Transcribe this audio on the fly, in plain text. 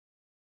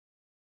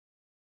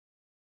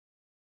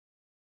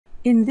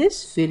In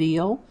this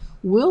video,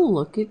 we'll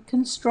look at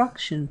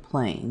construction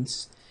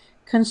planes.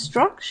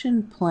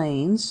 Construction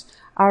planes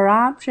are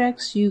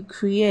objects you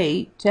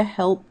create to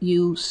help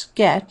you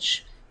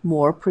sketch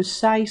more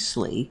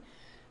precisely.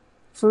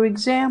 For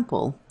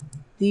example,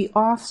 the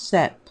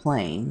offset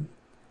plane.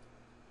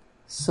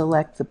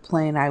 Select the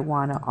plane I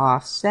want to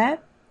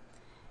offset,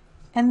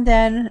 and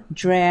then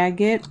drag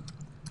it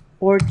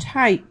or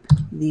type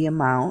the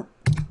amount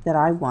that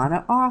I want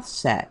to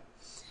offset.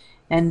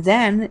 And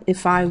then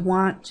if I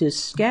want to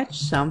sketch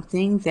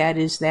something that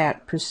is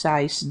that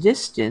precise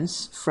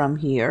distance from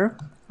here,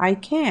 I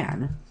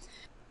can.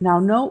 Now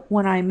note,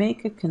 when I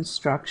make a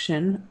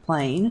construction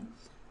plane,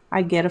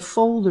 I get a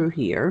folder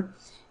here,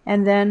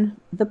 and then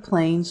the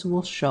planes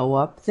will show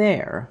up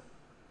there.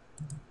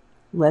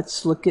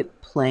 Let's look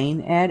at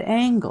plane at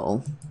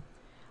angle.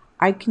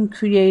 I can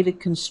create a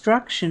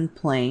construction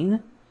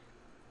plane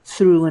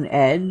through an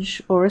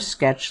edge or a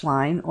sketch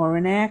line or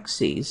an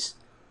axis.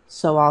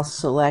 So I'll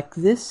select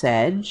this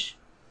edge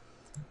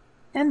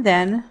and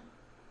then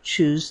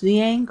choose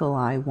the angle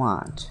I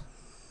want.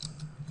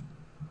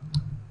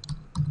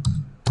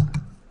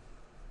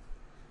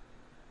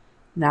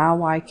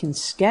 Now I can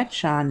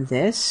sketch on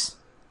this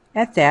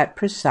at that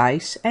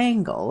precise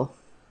angle.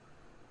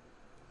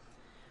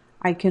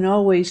 I can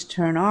always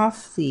turn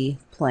off the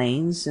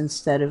planes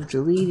instead of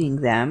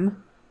deleting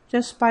them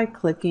just by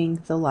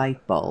clicking the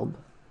light bulb.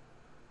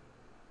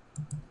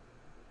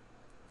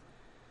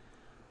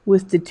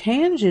 With the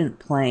tangent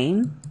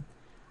plane,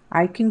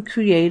 I can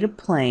create a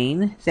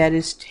plane that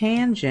is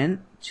tangent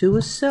to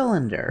a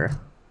cylinder.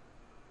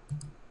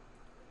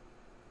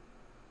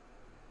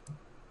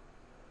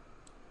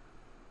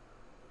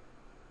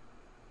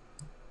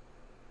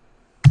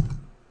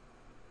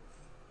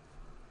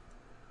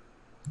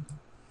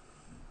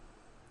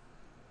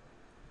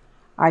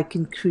 I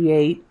can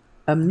create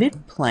a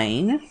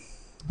midplane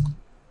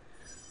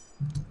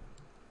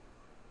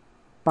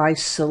by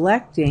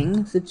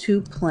selecting the two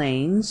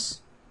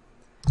planes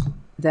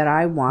that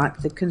I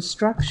want the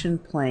construction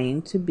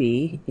plane to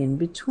be in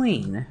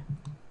between.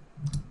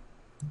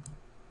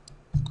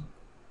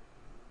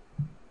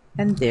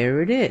 And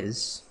there it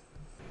is.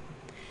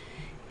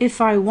 If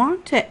I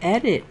want to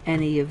edit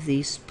any of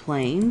these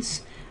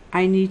planes,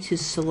 I need to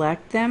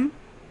select them,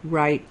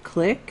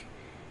 right-click,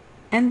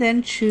 and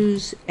then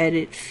choose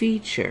Edit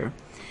Feature.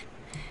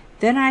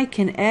 Then I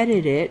can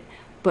edit it,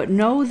 but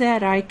know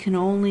that I can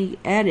only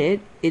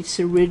edit its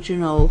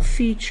original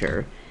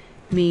feature,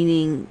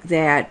 meaning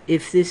that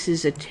if this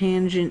is a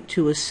tangent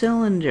to a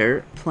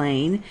cylinder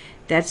plane,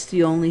 that's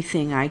the only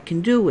thing I can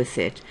do with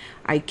it.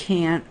 I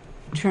can't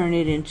turn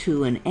it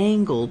into an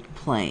angled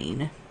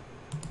plane.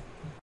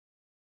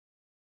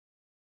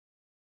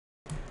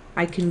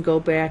 I can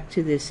go back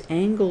to this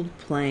angled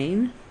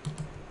plane,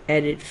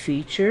 Edit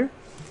Feature,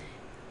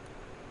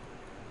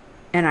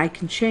 and I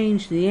can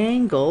change the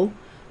angle,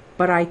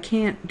 but I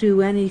can't do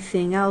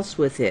anything else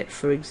with it.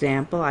 For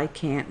example, I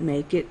can't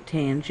make it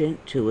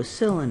tangent to a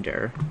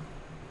cylinder.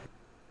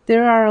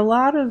 There are a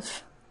lot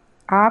of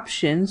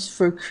options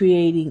for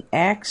creating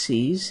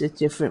axes at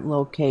different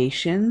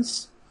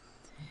locations.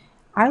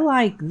 I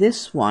like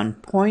this one,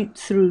 point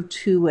through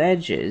two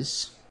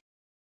edges.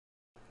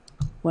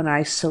 When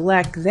I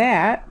select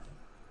that,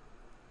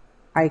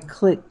 I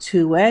click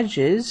two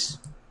edges,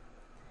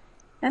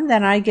 and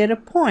then I get a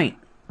point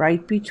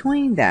right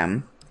between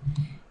them.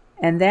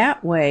 And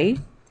that way,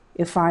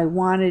 if I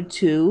wanted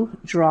to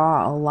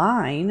draw a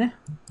line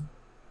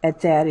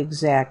at that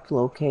exact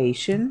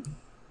location,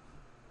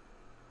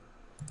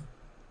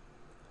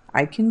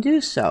 I can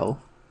do so.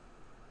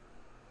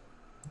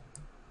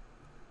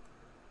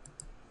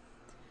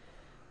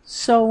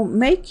 So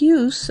make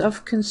use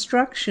of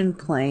construction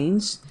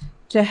planes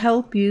to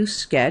help you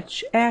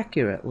sketch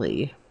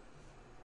accurately.